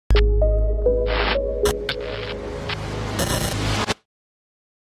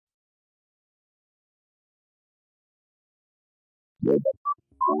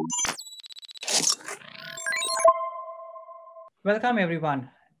Welcome, everyone.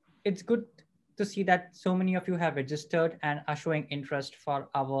 It's good to see that so many of you have registered and are showing interest for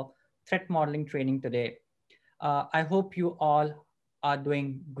our threat modeling training today. I hope you all are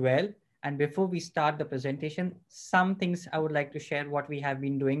doing well. And before we start the presentation, some things I would like to share what we have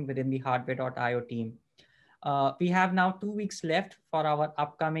been doing within the hardwear.io team. We have now 2 weeks left for our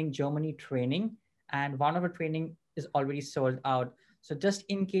upcoming Germany training, and one of the training is already sold out. So just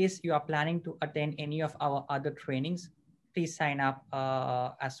in case you are planning to attend any of our other trainings, please sign up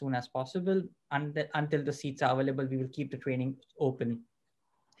as soon as possible. Until the seats are available, we will keep the training open.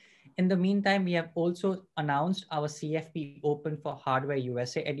 In the meantime, we have also announced our CFP Open for Hardware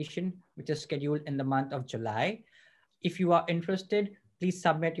USA edition, which is scheduled in the month of July. If you are interested, please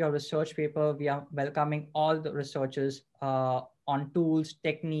submit your research paper. We are welcoming all the researchers on tools,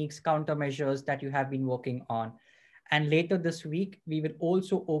 techniques, countermeasures that you have been working on. And later this week, we will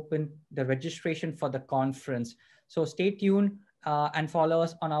also open the registration for the conference. So stay tuned and follow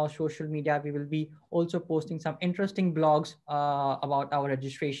us on our social media. We will be also posting some interesting blogs about our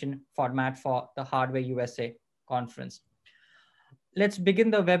registration format for the Hardware USA conference. Let's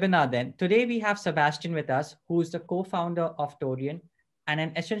begin the webinar then. Today we have Sebastien with us, who is the co-founder of Torian and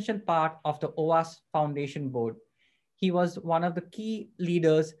an essential part of the OWASP Foundation Board. He was one of the key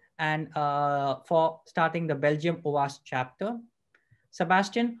leaders and for starting the Belgium OWASP chapter.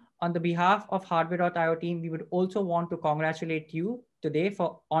 Sebastien, on the behalf of hardwear.io team, we would also want to congratulate you today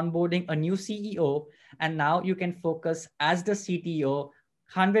for onboarding a new CEO. And now you can focus as the CTO,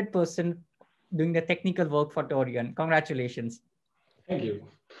 100% doing the technical work for Torian. Congratulations. Thank you.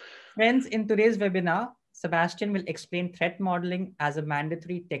 Friends, in today's webinar, Sebastien will explain threat modeling as a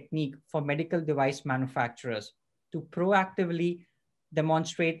mandatory technique for medical device manufacturers to proactively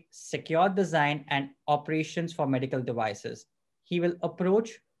demonstrate secure design and operations for medical devices. He will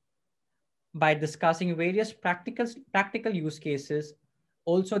approach by discussing various practical use cases,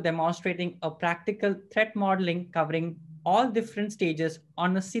 also demonstrating a practical threat modeling covering all different stages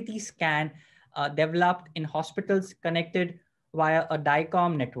on a CT scan developed in hospitals connected via a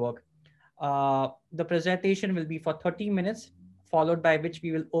DICOM network. The presentation will be for 30 minutes, followed by which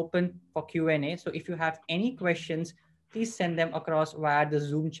we will open for Q&A. So if you have any questions, please send them across via the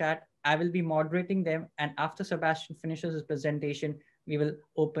Zoom chat. I will be moderating them. And after Sebastien finishes his presentation, we will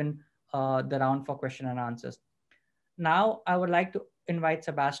open the round for question and answers. Now, I would like to invite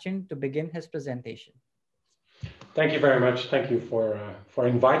Sebastien to begin his presentation. Thank you very much. Thank you for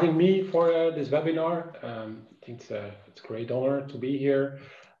inviting me for this webinar. I think it's a great honor to be here.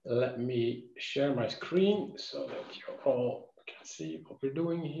 Let me share my screen so that you all can see what we're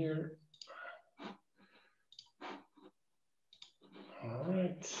doing here. All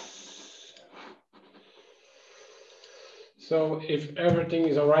right. So if everything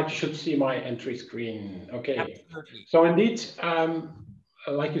is all right, you should see my entry screen. Okay. Absolutely. So indeed,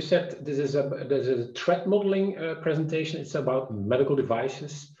 like you said, this is a threat modeling presentation. It's about medical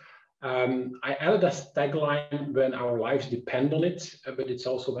devices. I added a tagline when our lives depend on it, but it's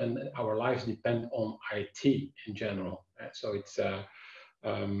also when our lives depend on IT in general. So it's,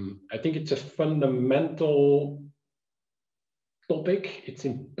 I think it's a fundamental topic. It's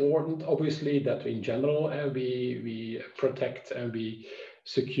important, obviously, that in general we protect and we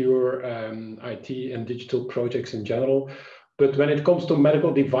secure IT and digital projects in general. But when it comes to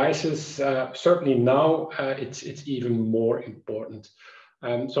medical devices, certainly now it's even more important.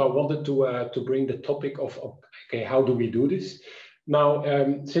 So I wanted to bring the topic of okay, how do we do this? Now,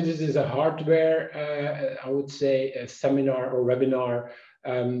 since this is a hardware, I would say a seminar or webinar,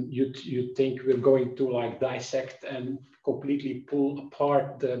 you think we're going to like dissect and completely pull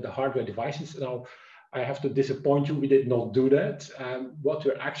apart the hardware devices. Now, I have to disappoint you, we did not do that. What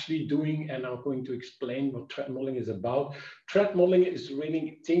we're actually doing, and I'm going to explain what threat modeling is about. Threat modeling is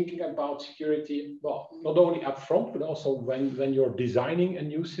really thinking about security, well, not only upfront, but also when you're designing a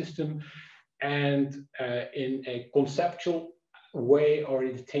new system, and in a conceptual way, or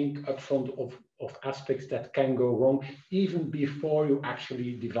you think upfront of aspects that can go wrong, even before you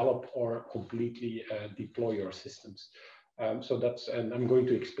actually develop or completely deploy your systems. So that's, and I'm going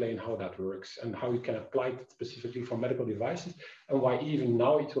to explain how that works and how you can apply it specifically for medical devices, and why even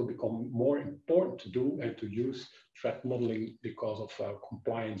now it will become more important to do and to use threat modeling because of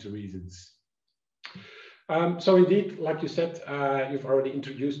compliance reasons. So indeed, like you said, you've already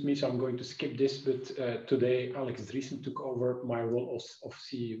introduced me, so I'm going to skip this, but today Alex Driesen took over my role of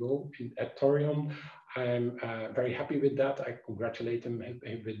CEO at Torian. I'm very happy with that. I congratulate him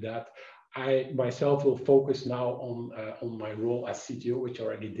with that. I myself will focus now on my role as CTO, which I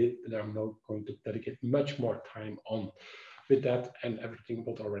already did, but I'm not going to dedicate much more time on. with that, and everything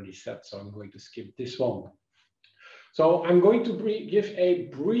was already said, so I'm going to skip this one. So I'm going to give a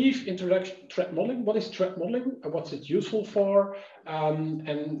brief introduction to threat modeling. What is threat modeling and what's it useful for?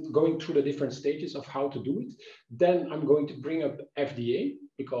 And going through the different stages of how to do it. Then I'm going to bring up FDA,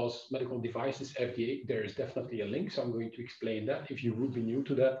 because medical devices, FDA, there is definitely a link. So I'm going to explain that if you would be new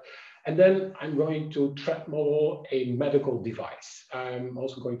to that. And then I'm going to threat model a medical device. I'm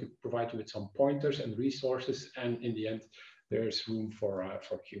also going to provide you with some pointers and resources. And in the end, there's room for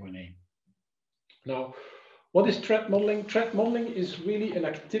Q&A. Now, what is threat modeling? Threat modeling is really an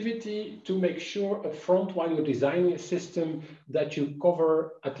activity to make sure upfront while you're designing a system that you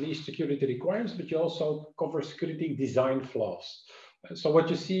cover at least security requirements, but you also cover security design flaws. So what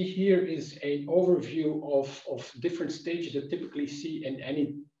you see here is an overview of different stages you typically see in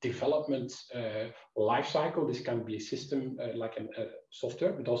any development lifecycle. This can be a system like a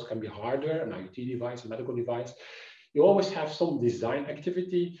software, but also can be hardware, an IoT device, a medical device. You always have some design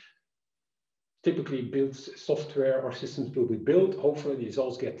activity. Typically built software or systems will be built. Hopefully these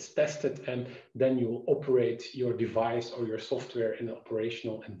all get tested, and then you'll operate your device or your software in an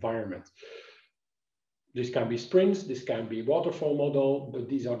operational environment. This can be sprints, this can be waterfall model, but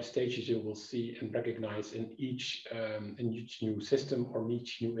these are the stages you will see and recognize in each new system or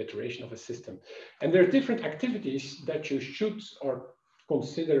each new iteration of a system. And there are different activities that you should or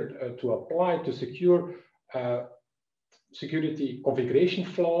consider to apply to secure security configuration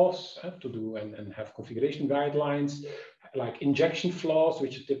flaws to do and have configuration guidelines, like injection flaws,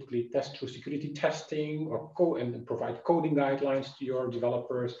 which you typically test through security testing or and provide coding guidelines to your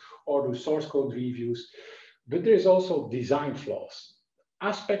developers or do source code reviews. But there's also design flaws,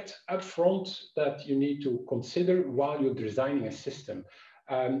 aspects upfront that you need to consider while you're designing a system.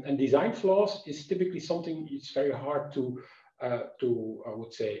 And design flaws is typically something it's very hard to I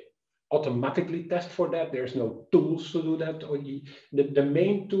would say, automatically test for that. There's no tools to do that. The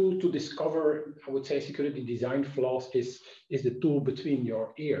main tool to discover, I would say, security design flaws is the tool between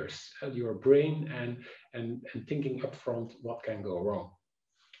your ears, your brain, and thinking upfront what can go wrong.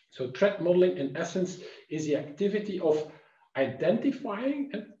 So threat modeling, in essence, is the activity of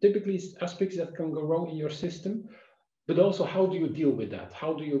identifying typically aspects that can go wrong in your system, but also how do you deal with that?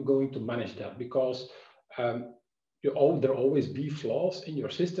 How do you going to manage that? Because there will always be flaws in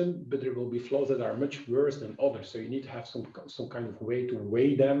your system, but there will be flaws that are much worse than others. So you need to have some kind of way to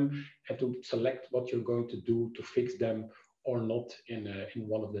weigh them and to select what you're going to do to fix them or not in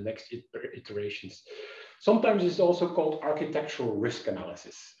one of the next iterations. Sometimes it's also called architectural risk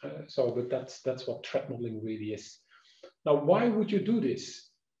analysis. But that's what threat modeling really is. Now, why would you do this?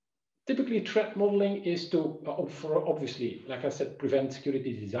 Typically, threat modeling is to, obviously, like I said, prevent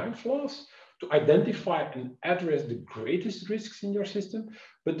security design flaws, to identify and address the greatest risks in your system.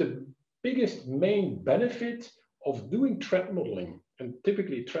 But the biggest main benefit of doing threat modeling, and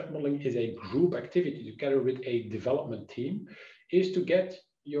typically threat modeling is a group activity together with a development team, is to get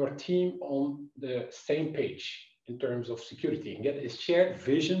your team on the same page in terms of security and get a shared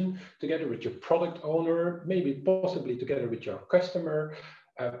vision together with your product owner, maybe possibly together with your customer,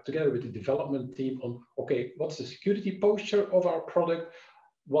 together with the development team on, okay, what's the security posture of our product?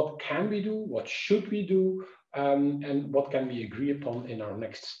 What can we do? What should we do? And what can we agree upon in our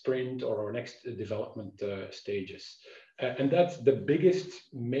next sprint or our next development stages? And that's the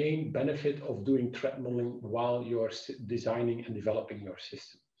biggest main benefit of doing threat modeling while you're designing and developing your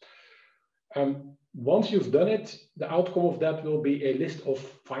system. Once you've done it, the outcome of that will be a list of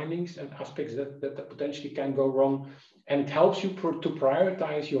findings and aspects that potentially can go wrong. And it helps you to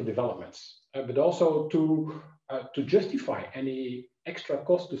prioritize your developments, but also to justify any extra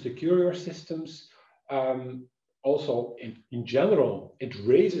cost to secure your systems. Also, in general, it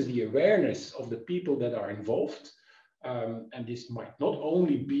raises the awareness of the people that are involved. And this might not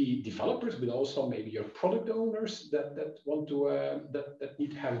only be developers, but also maybe your product owners that want to that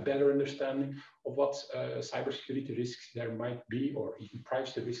need to have a better understanding of what cybersecurity risks there might be, or even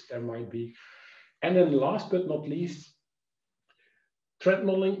privacy risks there might be. And then last but not least, threat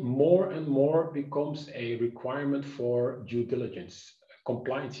modeling more and more becomes a requirement for due diligence,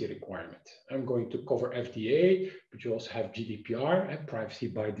 compliance requirement. I'm going to cover FDA, but you also have GDPR, and privacy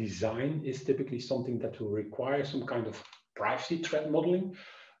by design is typically something that will require some kind of privacy threat modeling,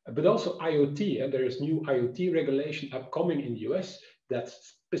 but also IoT. And there is new IoT regulation upcoming in the US that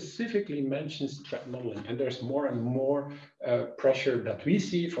specifically mentions threat modeling. And there's more and more pressure that we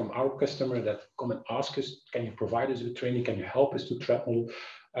see from our customer that come and ask us, can you provide us with training? Can you help us to threat model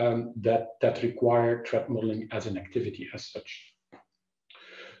that require threat modeling as an activity as such?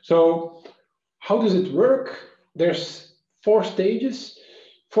 So how does it work? There's 4 stages.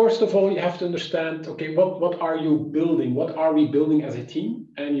 First of all, you have to understand, okay, what are you building? What are we building as a team?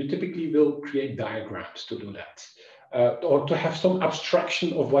 And you typically will create diagrams to do that, or to have some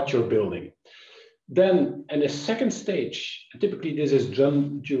abstraction of what you're building. Then, in a second stage, typically this is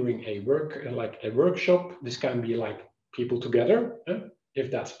done during a workshop. This can be like people together, if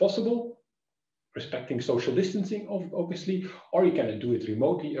that's possible, respecting social distancing, obviously, or you can do it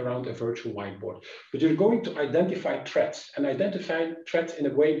remotely around a virtual whiteboard. But you're going to identify threats, and identify threats in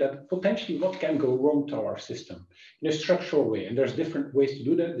a way that potentially what can go wrong to our system in a structural way. And there's different ways to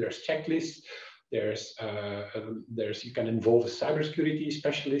do that. There's checklists. There's you can involve a cybersecurity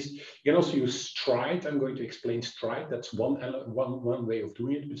specialist. You can also use Stride. I'm going to explain Stride. That's one way of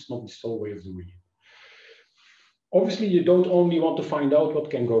doing it, but it's not the sole way of doing it. Obviously, you don't only want to find out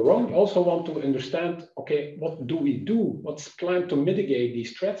what can go wrong, you also want to understand, okay, what do we do? What's planned to mitigate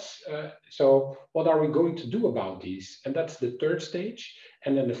these threats? So what are we going to do about these? And that's the third stage.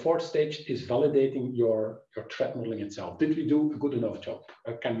 And then the fourth stage is validating your threat modeling itself. Did we do a good enough job?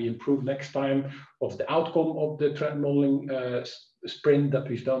 Can we improve next time? What's the outcome of the threat modeling sprint that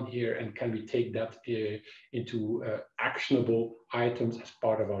we've done here? And can we take that into actionable items as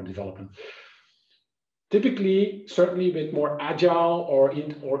part of our development? Typically, certainly with more agile or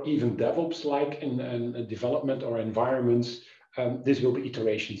even DevOps-like in development or environments, this will be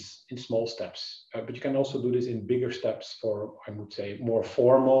iterations in small steps. But you can also do this in bigger steps for, I would say, more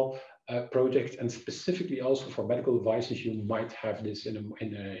formal projects, and specifically also for medical devices, you might have this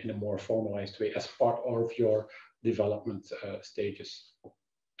in a more formalized way as part of your development stages.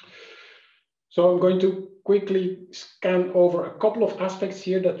 So I'm going to quickly scan over a couple of aspects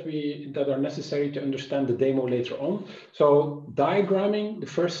here that are necessary to understand the demo later on. So diagramming, the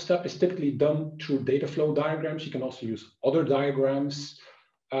first step is typically done through data flow diagrams. You can also use other diagrams.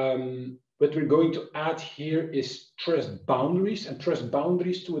 What we're going to add here is trust boundaries, and trust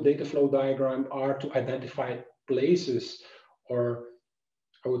boundaries to a data flow diagram are to identify places, or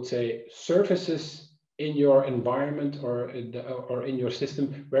I would say surfaces in your environment or in your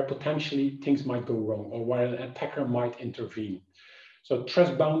system where potentially things might go wrong, or where an attacker might intervene. So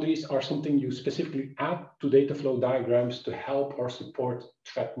trust boundaries are something you specifically add to data flow diagrams to help or support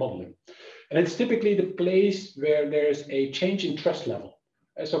threat modeling. And it's typically the place where there's a change in trust level.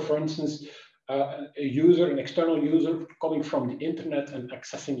 So for instance, an external user coming from the internet and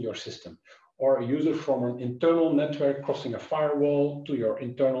accessing your system, or a user from an internal network crossing a firewall to your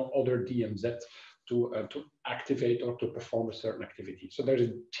internal other DMZ to activate or to perform a certain activity. So there's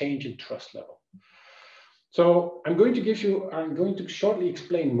a change in trust level. So I'm going to shortly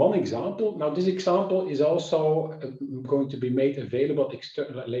explain one example. Now, this example is also going to be made available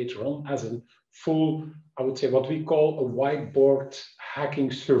later on as a full, I would say, what we call a whiteboard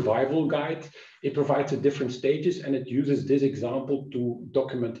hacking survival guide. It provides the different stages, and it uses this example to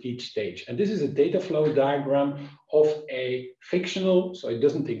document each stage. And this is a data flow diagram of a fictional, so it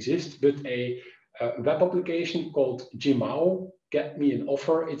doesn't exist, but a web application called Gmao, Get Me an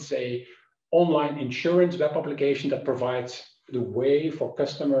Offer. It's a online insurance web application that provides the way for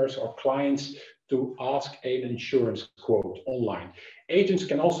customers or clients to ask an insurance quote online. Agents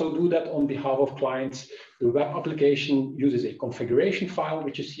can also do that on behalf of clients. The web application uses a configuration file,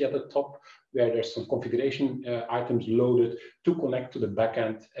 which you see at the top, where there's some configuration items loaded to connect to the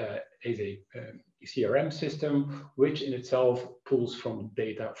backend as a CRM system, which in itself pulls from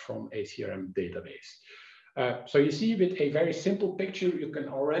data from a CRM database. So you see, with a very simple picture, you can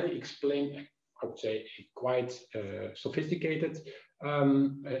already explain, I would say, a quite sophisticated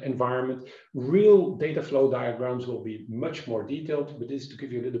environment. Real data flow diagrams will be much more detailed, but this is to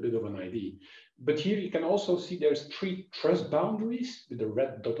give you a little bit of an idea. But here you can also see there's 3 trust boundaries with the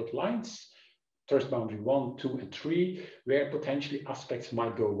red dotted lines. Trust boundary 1, 2, and 3, where potentially aspects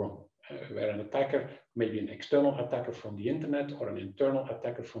might go wrong. Where an attacker, maybe an external attacker from the internet or an internal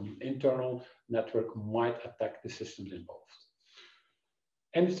attacker from the internal network, might attack the systems involved.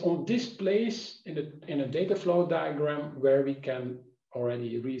 And it's on this place in a data flow diagram where we can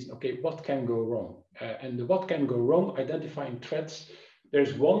already reason, okay, what can go wrong? And what can go wrong, identifying threats,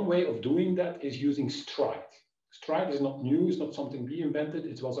 there's one way of doing that is using Stride. Stride is not new, it's not something we invented.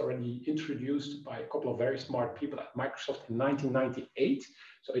 It was already introduced by a couple of very smart people at Microsoft in 1998.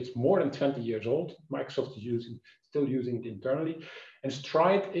 So it's more than 20 years old. Microsoft is still using it internally. And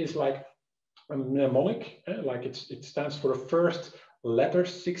Stride is like a mnemonic, like it stands for the first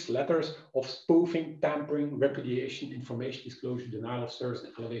letters, 6 letters of spoofing, tampering, repudiation, information disclosure, denial of service,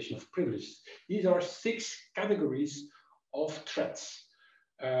 and elevation of privileges. These are 6 categories of threats.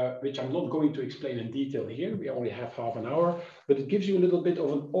 Which I'm not going to explain in detail here. We only have half an hour, but it gives you a little bit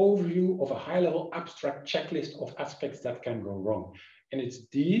of an overview of a high-level abstract checklist of aspects that can go wrong. And it's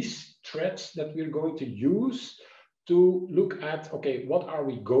these threats that we're going to use to look at, okay, what are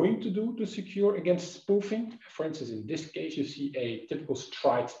we going to do to secure against spoofing? For instance, in this case, you see a typical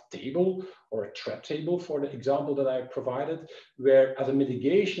stride table or a threat table for the example that I provided, where as a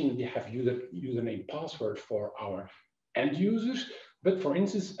mitigation, we have username password for our end users. But for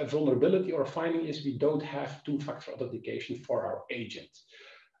instance, a vulnerability or a finding is we don't have two-factor authentication for our agent,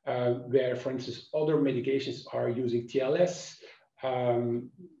 where, for instance, other mitigations are using TLS,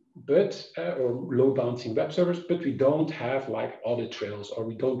 or load balancing web servers, but we don't have like audit trails or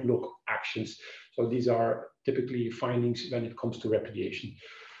we don't log actions. So these are typically findings when it comes to repudiation.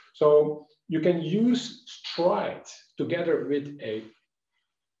 So you can use Stride together with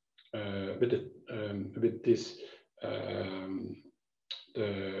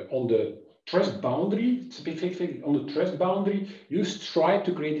on the trust boundary, specifically on the trust boundary, use Stride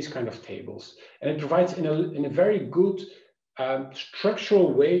to create these kind of tables, and it provides in a very good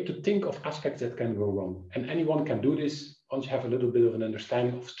structural way to think of aspects that can go wrong. And anyone can do this once you have a little bit of an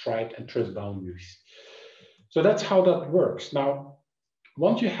understanding of Stride and trust boundaries. So that's how that works. Now,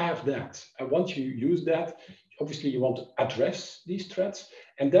 once you have that, and once you use that, obviously you want to address these threats.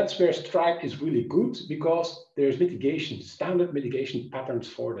 And that's where Stride is really good, because there's mitigation, standard mitigation patterns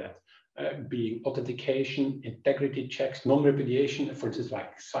for that. Being authentication, integrity checks, non-repudiation, for instance,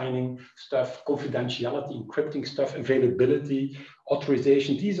 like signing stuff, confidentiality, encrypting stuff, availability,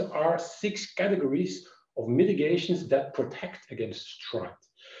 authorization. These are 6 categories of mitigations that protect against Stride.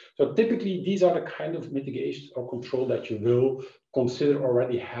 So typically, these are the kind of mitigations or control that you will consider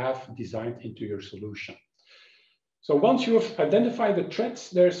already have designed into your solution. So once you have identified the threats,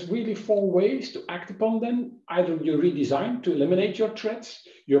 there's really 4 ways to act upon them. Either you redesign to eliminate your threats,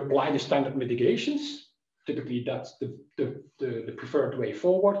 you apply the standard mitigations, typically that's the preferred way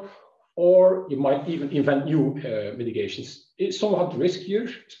forward, or you might even invent new mitigations. It's somewhat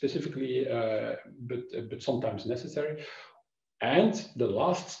riskier, specifically, but sometimes necessary. And the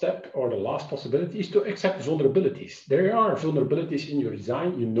last step or the last possibility is to accept vulnerabilities. There are vulnerabilities in your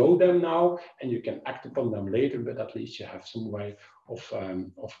design, you know them now, and you can act upon them later, but at least you have some way of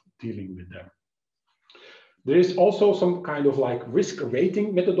dealing with them. There is also some kind of like risk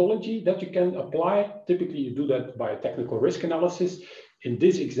rating methodology that you can apply. Typically, you do that by technical risk analysis. In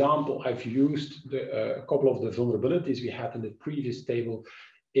this example, I've used a couple of the vulnerabilities we had in the previous table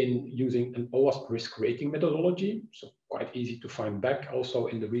in using an OWASP risk rating methodology. So quite easy to find back. Also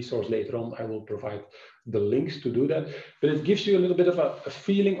in the resource later on, I will provide the links to do that. But it gives you a little bit of a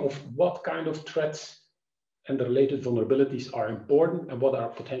feeling of what kind of threats and the related vulnerabilities are important and what are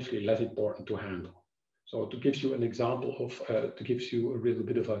potentially less important to handle. So to give you an example of, to give you a little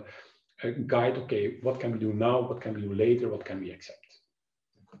bit of a guide, okay, what can we do now? What can we do later? What can we accept?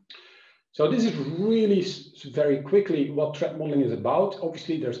 So this is really very quickly what threat modeling is about.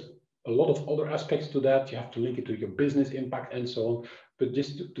 Obviously, there's a lot of other aspects to that. You have to link it to your business impact and so on. But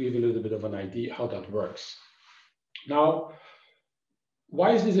just to give you a little bit of an idea how that works. Now,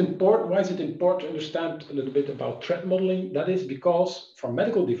 why is this important? Why is it important to understand a little bit about threat modeling? That is because for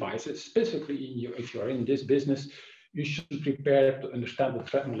medical devices, specifically if you are in this business, you should prepare to understand what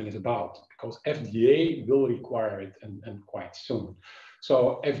threat modeling is about, because FDA will require it and quite soon.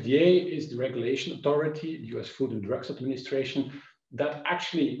 So FDA is the regulation authority, the US Food and Drugs Administration, that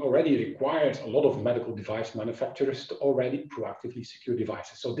actually already requires a lot of medical device manufacturers to already proactively secure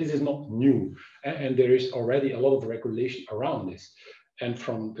devices. So this is not new, and there is already a lot of regulation around this. And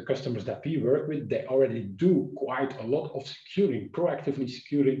from the customers that we work with, they already do quite a lot of securing, proactively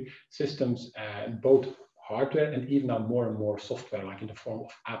securing systems, both hardware and even now more and more software, like in the form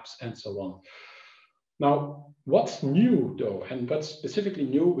of apps and so on. Now, what's new though, and what's specifically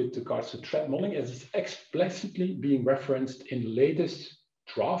new with regards to threat modeling is it's explicitly being referenced in the latest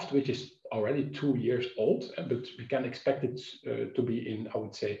draft, which is already 2 years old, but we can expect it to be in, I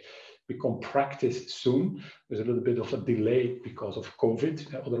would say, become practice soon. There's a little bit of a delay because of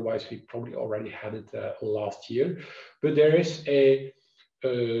COVID. Otherwise, we probably already had it last year. But there is a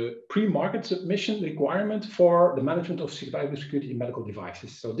pre-market submission requirement for the management of cybersecurity in medical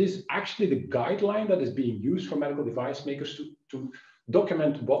devices. So this is actually the guideline that is being used for medical device makers to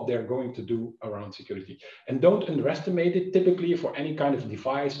document what they're going to do around security. And don't underestimate it. Typically for any kind of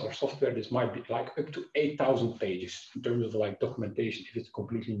device or software, this might be like up to 8,000 pages in terms of like documentation if it's a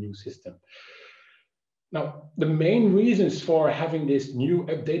completely new system. Now, the main reasons for having this new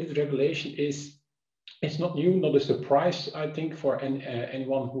updated regulation is it's not new, not a surprise, I think, for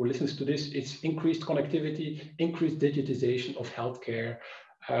anyone who listens to this. It's increased connectivity, increased digitization of healthcare,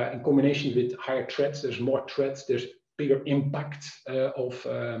 in combination with higher threats. There's more threats, there's bigger impact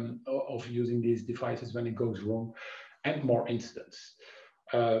of using these devices when it goes wrong. and more incidents.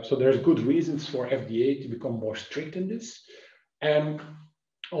 So there's good reasons for FDA to become more strict in this. And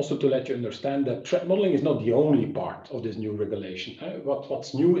also to let you understand that threat modeling is not the only part of this new regulation.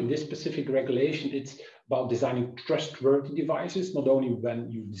 What's new in this specific regulation, it's about designing trustworthy devices, not only when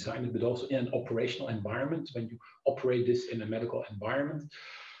you design it, but also in an operational environment, when you operate this in a medical environment.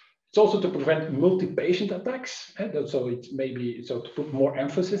 It's also to prevent multi-patient attacks, so it's maybe so to put more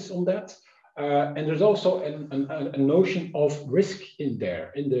emphasis on that. And there's also a notion of risk in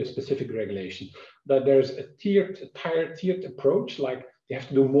there, in the specific regulation, that there's a tiered approach, like you have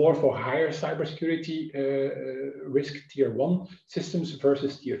to do more for higher cybersecurity risk tier 1 systems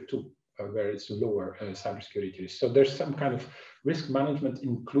versus tier 2, where it's lower cybersecurity risk. So there's some kind of risk management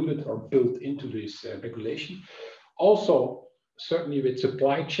included or built into this regulation. Also, certainly with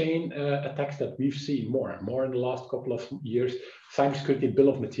supply chain attacks that we've seen more and more in the last couple of years, cybersecurity bill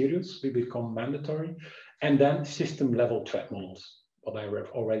of materials will become mandatory, and then system level threat models, what I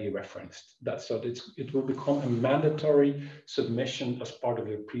already referenced. So it will become a mandatory submission as part of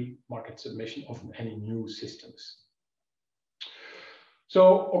the pre-market submission of any new systems.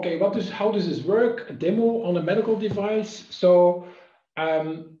 So, okay, how does this work? A demo on a medical device. So,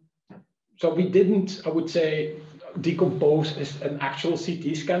 so we didn't, I would say, decompose an actual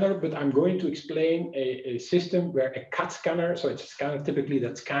CT scanner, but I'm going to explain a system where a CAT scanner, so it's a scanner typically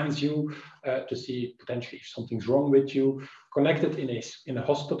that scans you to see potentially if something's wrong with you, connected in a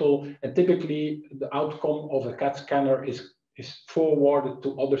hospital, and typically the outcome of a CAT scanner is forwarded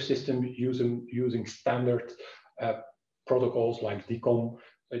to other systems using standard protocols like DCOM.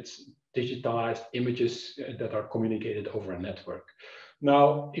 It's digitized images that are communicated over a network.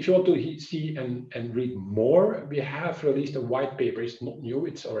 Now, if you want to see and read more, we have released a white paper. It's not new,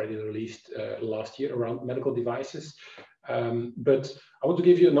 it's already released last year around medical devices. But I want to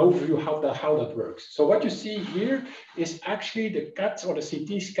give you an overview how that works. So what you see here is actually the CAT or the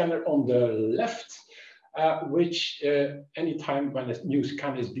CT scanner on the left, which anytime when a new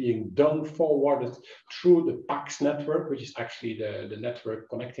scan is being done, forwarded through the PACS network, which is actually the network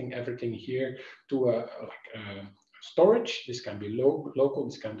connecting everything here to storage. This can be local,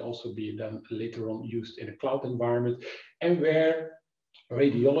 this can also be then later on used in a cloud environment, and where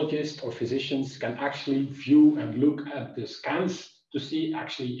radiologists or physicians can actually view and look at the scans to see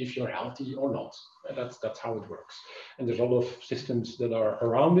actually if you're healthy or not. That's how it works. And there's a lot of systems that are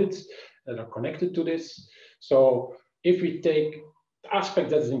around it that are connected to this. So if we take the aspect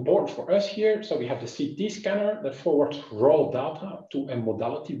that is important for us here, so we have the CT scanner that forwards raw data to a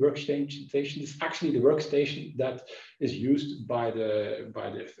modality workstation. It's actually the workstation that is used by the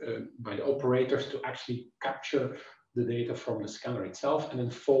operators to actually capture the data from the scanner itself and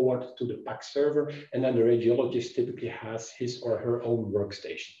then forward to the PACS server. And then the radiologist typically has his or her own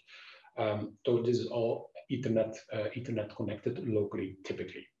workstation. So this is all Ethernet connected locally,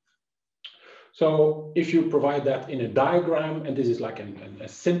 typically. So if you provide that in a diagram, and this is like a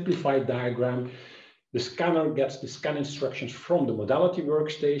simplified diagram, the scanner gets the scan instructions from the modality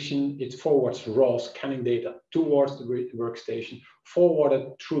workstation. It forwards raw scanning data towards the workstation,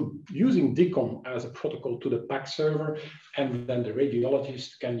 forwarded through using DCOM as a protocol to the PACS server, and then the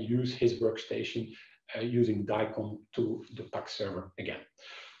radiologist can use his workstation using DICOM to the PACS server again.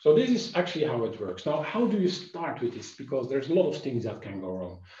 So this is actually how it works. Now, how do you start with this? Because there's a lot of things that can go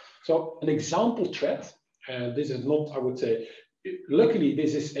wrong. So an example threat, and this is not, I would say, luckily,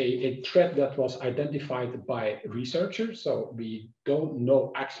 this is a threat that was identified by researchers. So we don't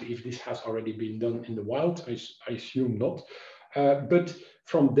know actually if this has already been done in the wild. I assume not. But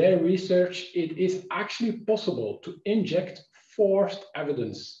from their research, it is actually possible to inject forced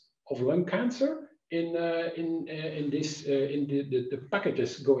evidence of lung cancer in the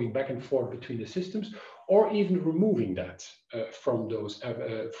packages going back and forth between the systems, or even removing that from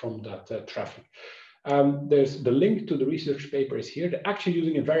that traffic. There's the link to the research paper is here. They're actually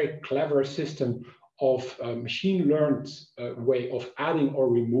using a very clever system of machine learned way of adding or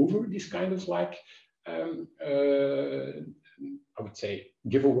removing these kind of like I would say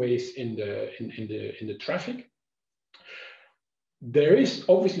giveaways in the traffic. There is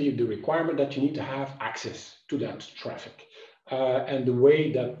obviously the requirement that you need to have access to that traffic. And the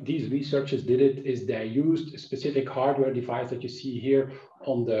way that these researchers did it is they used a specific hardware device that you see here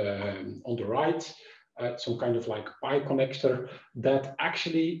on the right, some kind of like Pi connector that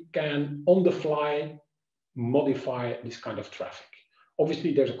actually can on the fly modify this kind of traffic.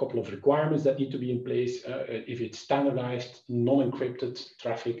 Obviously, there's a couple of requirements that need to be in place. If it's standardized, non-encrypted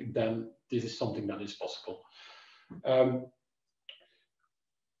traffic, then this is something that is possible.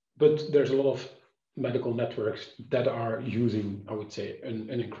 But there's a lot of medical networks that are using, I would say, an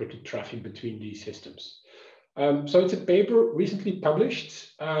encrypted traffic between these systems. So it's a paper recently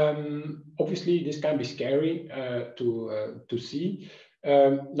published. Obviously, this can be scary to see.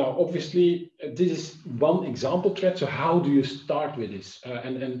 Now, obviously, this is one example thread. So how do you start with this?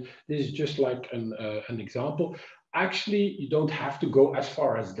 And this is just like an example. Actually, you don't have to go as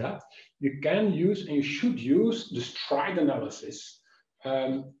far as that. You can use and you should use the stride analysis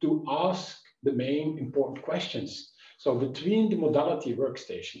to ask the main important questions. So between the modality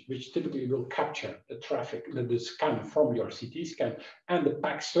workstation, which typically will capture the traffic, the scan from your CT scan, and the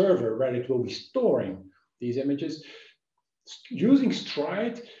PAC server, where it will be storing these images, using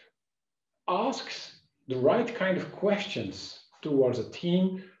Stride asks the right kind of questions towards a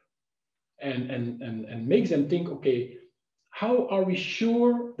team and makes them think, okay, how are we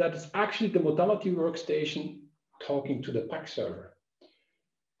sure that it's actually the modality workstation talking to the PAC server?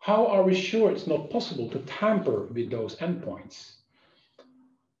 How are we sure it's not possible to tamper with those endpoints?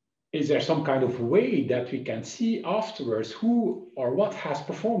 Is there some kind of way that we can see afterwards who or what has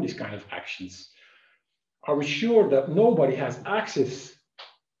performed these kind of actions? Are we sure that nobody has access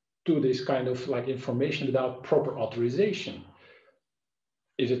to this kind of like information without proper authorization?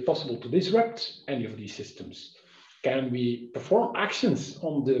 Is it possible to disrupt any of these systems? Can we perform actions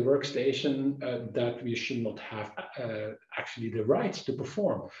on the workstation that we should not have actually the rights to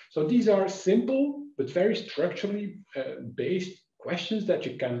perform? So these are simple but very structurally based questions that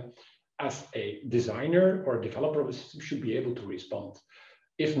you can, as a designer or a developer of a system, should be able to respond.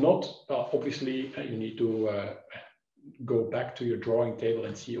 If not, obviously you need to go back to your drawing table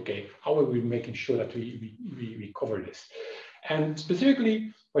and see, okay, how are we making sure that we cover this? And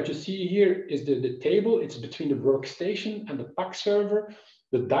specifically, what you see here is the table. It's between the workstation and the PAC server.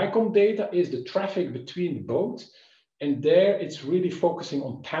 The DICOM data is the traffic between both. And there it's really focusing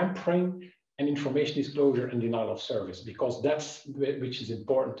on tampering and information disclosure and denial of service, because that's which is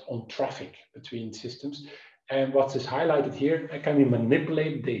important on traffic between systems. And what is highlighted here, can we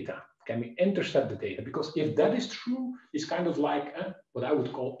manipulate data? Can we intercept the data? Because if that is true, it's kind of like what I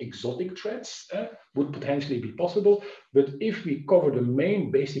would call exotic threats would potentially be possible. But if we cover the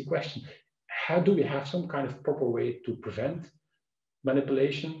main basic question, how do we have some kind of proper way to prevent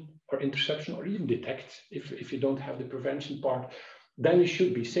manipulation or interception or even detect if you don't have the prevention part, then you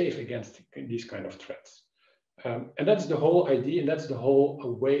should be safe against these kind of threats. And that's the whole idea, and that's the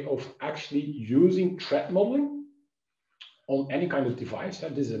whole way of actually using threat modeling on any kind of device.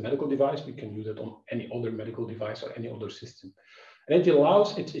 This is a medical device. We can use it on any other medical device or any other system. And it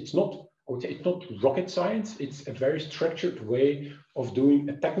allows, it's not, I would say, it's not rocket science. It's a very structured way of doing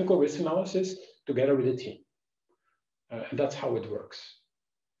a technical risk analysis together with a team. And that's how it works.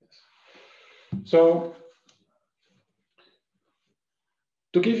 Yes. So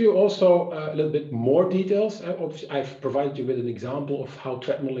to give you also a little bit more details, obviously I've provided you with an example of how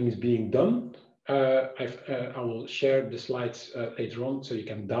threat modeling is being done. I will share the slides later on so you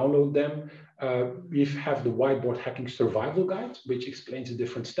can download them. We have the whiteboard hacking survival guide, which explains the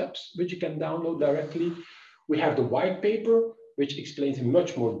different steps, which you can download directly. We have the white paper, which explains in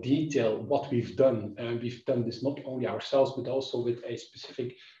much more detail what we've done. And we've done this not only ourselves, but also with a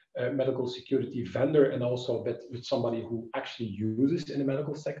specific medical security vendor, and also with somebody who actually uses in the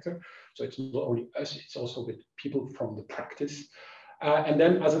medical sector. So it's not only us, it's also with people from the practice. And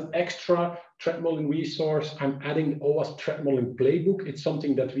then as an extra threat modeling resource, I'm adding OWASP threat modeling playbook. It's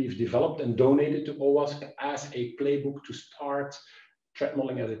something that we've developed and donated to OWASP as a playbook to start threat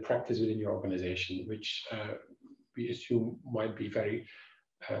modeling as a practice within your organization, which we assume might be very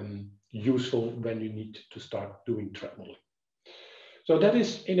useful when you need to start doing threat modeling. So that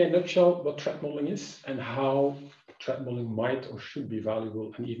is in a nutshell what threat modeling is and how threat modeling might or should be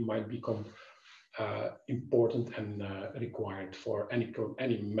valuable and even might become important and required for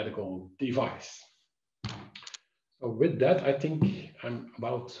any medical device. So with that, I think I'm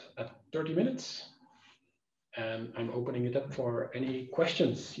about at 30 minutes, and I'm opening it up for any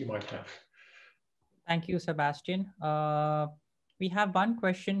questions you might have. Thank you, Sebastien. We have one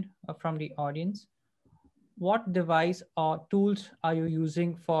question from the audience. What device or tools are you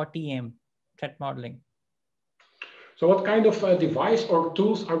using for TM, threat modeling? So what kind of device or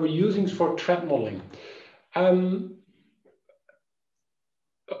tools are we using for threat modeling?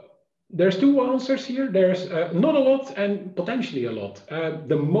 There's two answers here. There's not a lot and potentially a lot.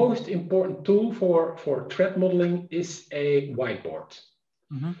 The most important tool for threat modeling is a whiteboard.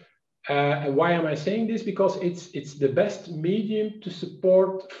 Mm-hmm. And why am I saying this? Because it's the best medium to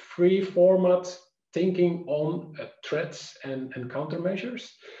support free format thinking on threats and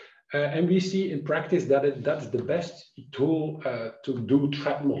countermeasures. And we see in practice that that's the best tool to do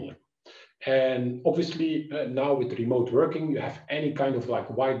threat modeling. And obviously now with remote working, you have any kind of like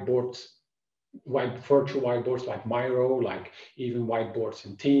whiteboard virtual whiteboards like Miro, like even whiteboards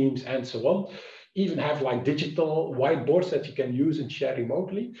in Teams and so on. Even have like digital whiteboards that you can use and share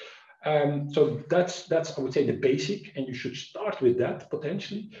remotely. So that's I would say the basic, and you should start with that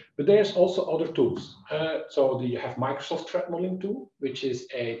potentially. But there's also other tools. So you have Microsoft Threat Modeling tool, which is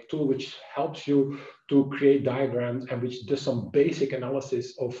a tool which helps you to create diagrams and which does some basic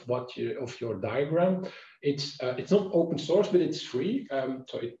analysis of your diagram. It's not open source, but it's free.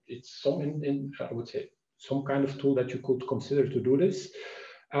 So it's some I would say some kind of tool that you could consider to do this.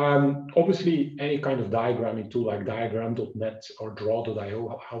 Obviously, any kind of diagramming tool like diagram.net or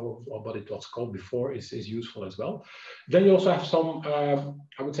draw.io, what it was called before, is useful as well. Then you also have some,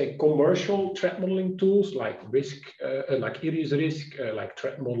 I would say, commercial threat modeling tools like like Iris Risk, like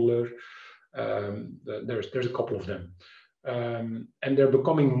Threat Modeler. There's a couple of them. And they're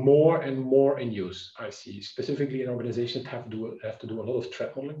becoming more and more in use. I see, specifically in organizations have to do a lot of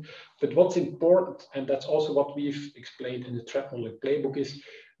threat modeling. But what's important, and that's also what we've explained in the threat modeling playbook, is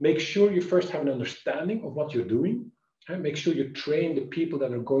make sure you first have an understanding of what you're doing, and make sure you train the people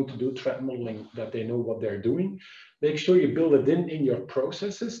that are going to do threat modeling, that they know what they're doing. Make sure you build it in your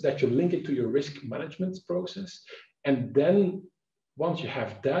processes, that you link it to your risk management process. And then once you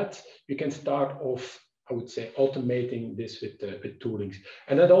have that, you can start off, I would say, automating this with toolings.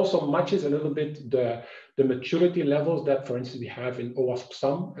 And that also matches a little bit the maturity levels that, for instance, we have in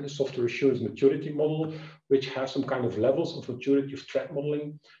OWASP-SAM, and the software assurance maturity model, which has some kind of levels of maturity of threat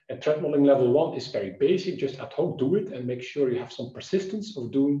modeling. And threat modeling level 1 is very basic, just at home do it and make sure you have some persistence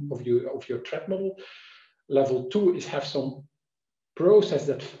of your threat model. Level 2 is have some process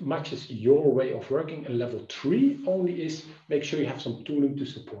that matches your way of working, and level 3 only is make sure you have some tooling to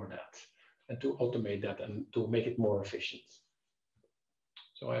support that and to automate that and to make it more efficient.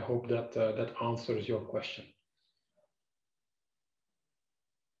 So I hope that that answers your question.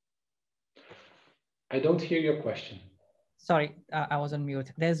 I don't hear your question. Sorry, I was on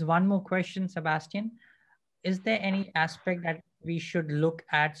mute. There's one more question, Sebastien. Is there any aspect that we should look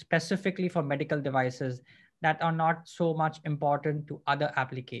at specifically for medical devices that are not so much important to other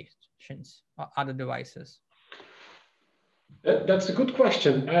applications or other devices? That's a good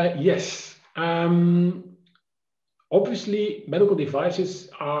question. Yes. Obviously, medical devices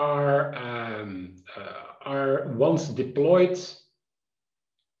are once deployed,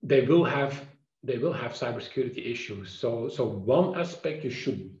 they will have cybersecurity issues. So one aspect you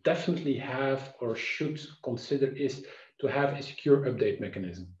should definitely have or should consider is to have a secure update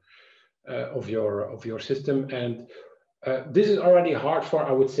mechanism of your system. And this is already hard for,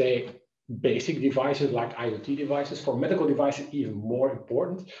 I would say, basic devices like IoT devices. For medical devices, even more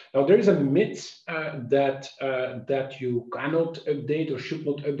important. Now, there is a myth that you cannot update or should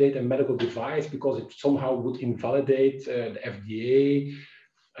not update a medical device because it somehow would invalidate the FDA.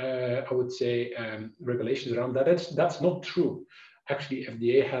 I would say regulations around that. That's not true. Actually,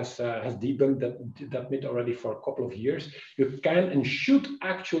 FDA has debunked that myth already for a couple of years. You can and should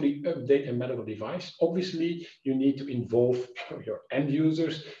actually update a medical device. Obviously, you need to involve your end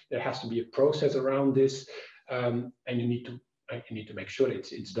users. There has to be a process around this, and you need to make sure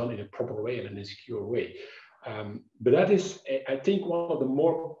it's done in a proper way and in a secure way. But that is, I think, one of the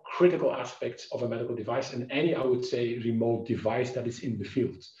more critical aspects of a medical device and any, I would say, remote device that is in the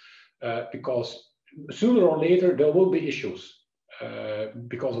field, because sooner or later there will be issues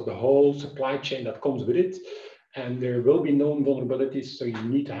because of the whole supply chain that comes with it, and there will be known vulnerabilities. So you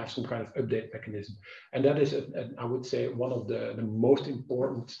need to have some kind of update mechanism, and that is, I would say, one of the most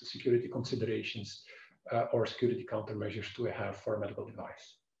important security considerations or security countermeasures to have for a medical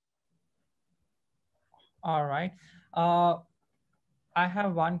device. All right. I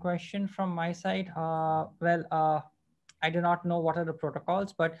have one question from my side. I do not know what are the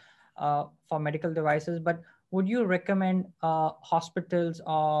protocols, but for medical devices, but would you recommend hospitals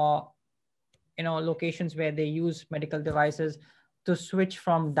or locations where they use medical devices to switch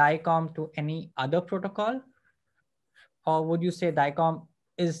from DICOM to any other protocol? Or would you say DICOM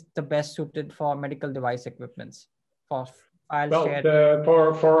is the best suited for medical device equipments for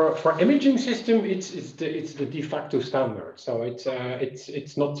for imaging system, it's the de facto standard. So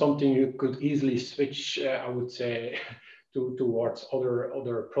it's not something you could easily switch. I would say towards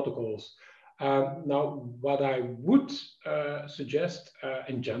other protocols. Now, what I would suggest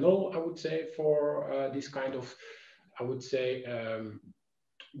in general, I would say for this kind of, I would say,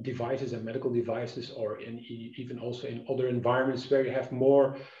 devices and medical devices, or even also in other environments where you have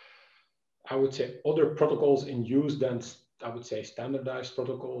more, I would say, other protocols in use than, I would say, standardized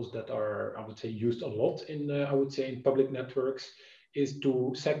protocols that are, I would say, used a lot in, I would say, in public networks, is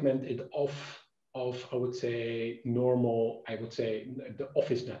to segment it off of, I would say, normal, I would say, the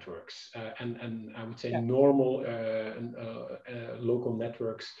office networks and I would say normal local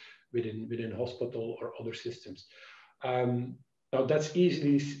networks within hospital or other systems. Now that's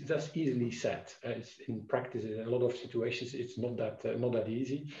easily said. It's in practice, in a lot of situations, it's not that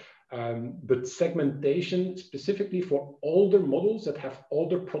easy. But segmentation specifically for older models that have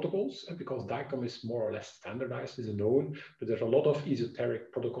older protocols, because DICOM is more or less standardized, is known, but there's a lot of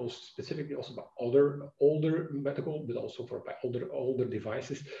esoteric protocols specifically also by older medical, but also by older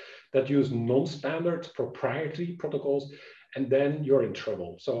devices that use non-standard proprietary protocols, and then you're in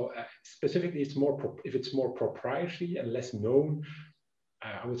trouble. So specifically, it's more if it's more proprietary and less known,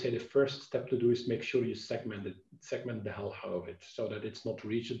 I would say the first step to do is make sure you segment the hell out of it so that it's not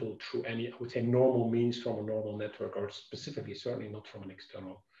reachable through any, I would say, normal means from a normal network, or specifically, certainly not from an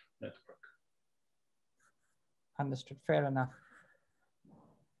external network. Understood. Fair enough.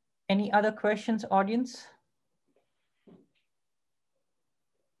 Any other questions, audience?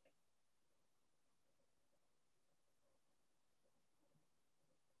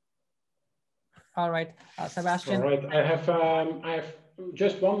 All right, Sebastien. All right, I have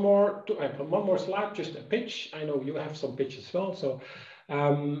just one more slide, just a pitch. I know you have some pitch as well. So,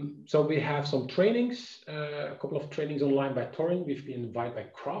 so we have some trainings, a couple of trainings online by Torin. We've been invited by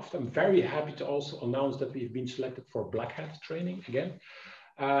Craft. I'm very happy to also announce that we've been selected for Black Hat training again.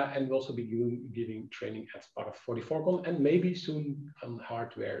 And we'll also be giving training as part of 44Con and maybe soon on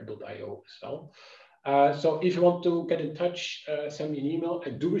hardwear.io as well. So if you want to get in touch, send me an email.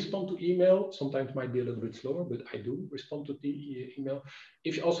 I do respond to email. Sometimes it might be a little bit slower, but I do respond to the email.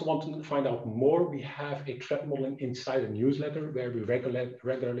 If you also want to find out more, we have a threat modeling insider newsletter where we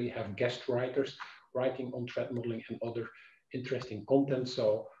regularly have guest writers writing on threat modeling and other interesting content.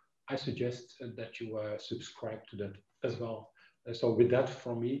 So I suggest that you subscribe to that as well. So with that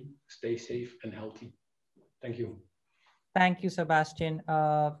from me, stay safe and healthy. Thank you. Thank you, Sebastien.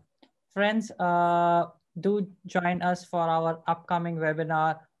 Friends, do join us for our upcoming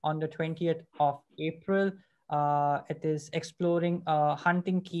webinar on the 20th of April. It is exploring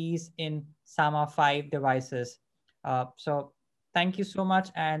hunting keys in SAMA 5 devices. So thank you so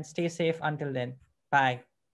much and stay safe until then. Bye.